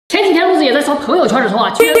前几天鹿子也在刷朋友圈的时候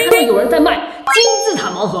啊，居然看到有人在卖金字塔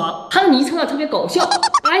盲盒，他的昵称啊特别搞笑，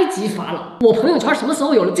埃及法老。我朋友圈什么时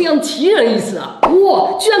候有了这样奇人异事啊？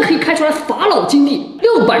哇，居然可以开出来法老金币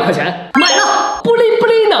600块钱，买了，不灵不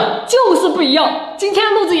灵的，就是不一样。今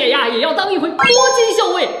天鹿子也呀也要当一回摸金校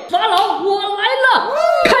尉，法老我来了，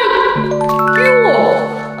开！哟，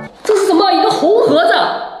这是什么？一个红盒子，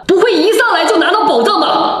不会一上来就拿到宝藏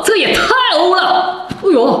吧？这也太欧了！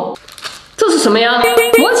哎呦，这是什么呀？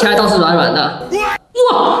摸起来倒是软软的。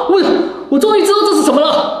哇，我终于知道这是什么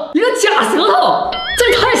了，一个假舌头，这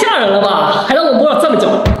也太吓人了吧！还让我摸了这么久，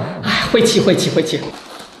哎，晦气。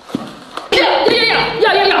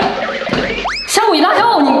呀！吓我一大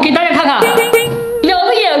跳！你给大家看看，2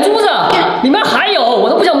个眼珠子，里面还有，我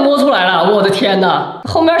都不想摸出来了。我的天哪！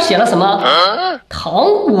后面写了什么？糖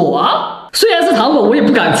果？虽然是糖果，我也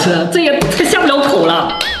不敢吃，这也太下不了口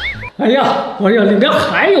了。哎呀，里面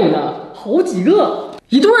还有呢，好几个，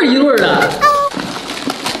一对儿的。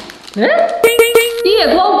哎，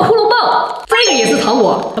夜光骷髅棒，这个也是糖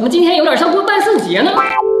果，怎么今天有点像过万圣节呢？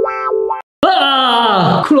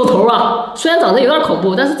啊，骷髅头啊，虽然长得有点恐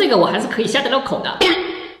怖，但是这个我还是可以下得了口的。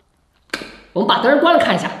我们把灯关了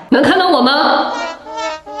看一下，能看到我吗？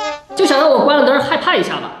就想让我关了灯害怕一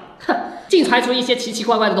下吧。哼，净揣出一些奇奇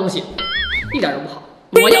怪怪的东西，一点都不好。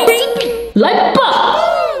我要金币，来吧！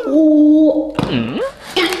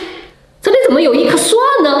这里怎么有一颗蒜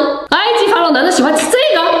呢？埃及法老难道喜欢吃这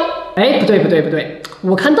个？哎，不对，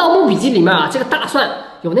我看《盗墓笔记》里面啊，这个大蒜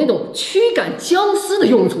有那种驱赶僵尸的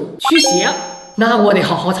用处，驱邪，那我得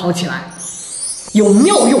好好藏起来，有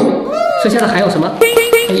妙用。剩下的还有什么？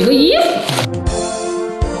一个衣服，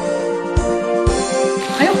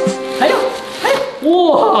还有，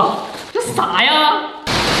哇，这啥呀？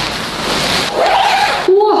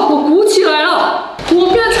哇，我鼓起来了，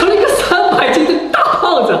我变成了一个300斤的大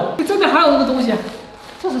胖子。这边还有一个东西，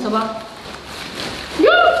这是什么？哟，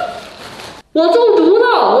我中毒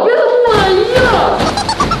了，我变成木乃伊了。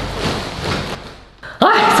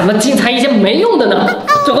哎，怎么精彩一些没用的呢？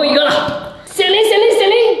最后一个了，显灵，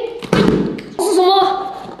这是什么？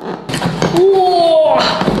哇！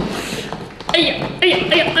哎呀！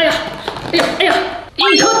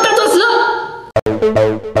一颗大钻石！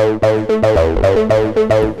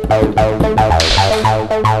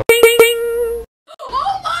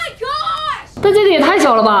但这个也太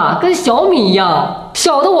小了吧，跟小米一样，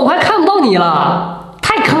小的我快看不到你了，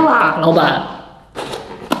太坑了，老板。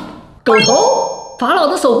狗头，法老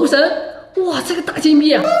的守护神，哇，这个大金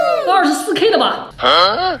币24K 的吧？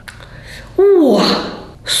哇，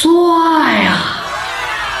帅啊！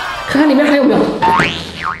看看里面还有没有？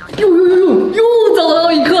又找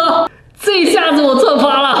到一颗，这下子我赚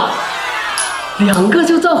发了，2个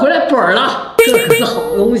就赚回来本了，这可是好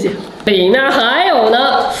东西。里面还有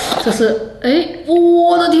呢，这是，哎，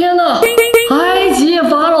我的天哪，埃及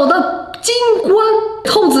法老的金冠，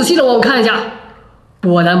透仔细的我看一下，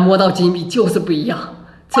果然摸到金币就是不一样，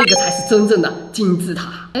这个才是真正的金字塔。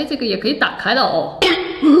哎，这个也可以打开的哦。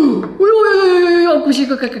不行，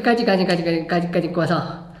赶紧关上，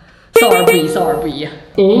少儿不宜。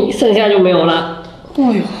剩下就没有了。哎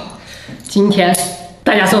呦，今天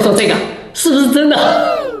大家说这个是不是真的？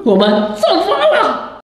我们赚发了。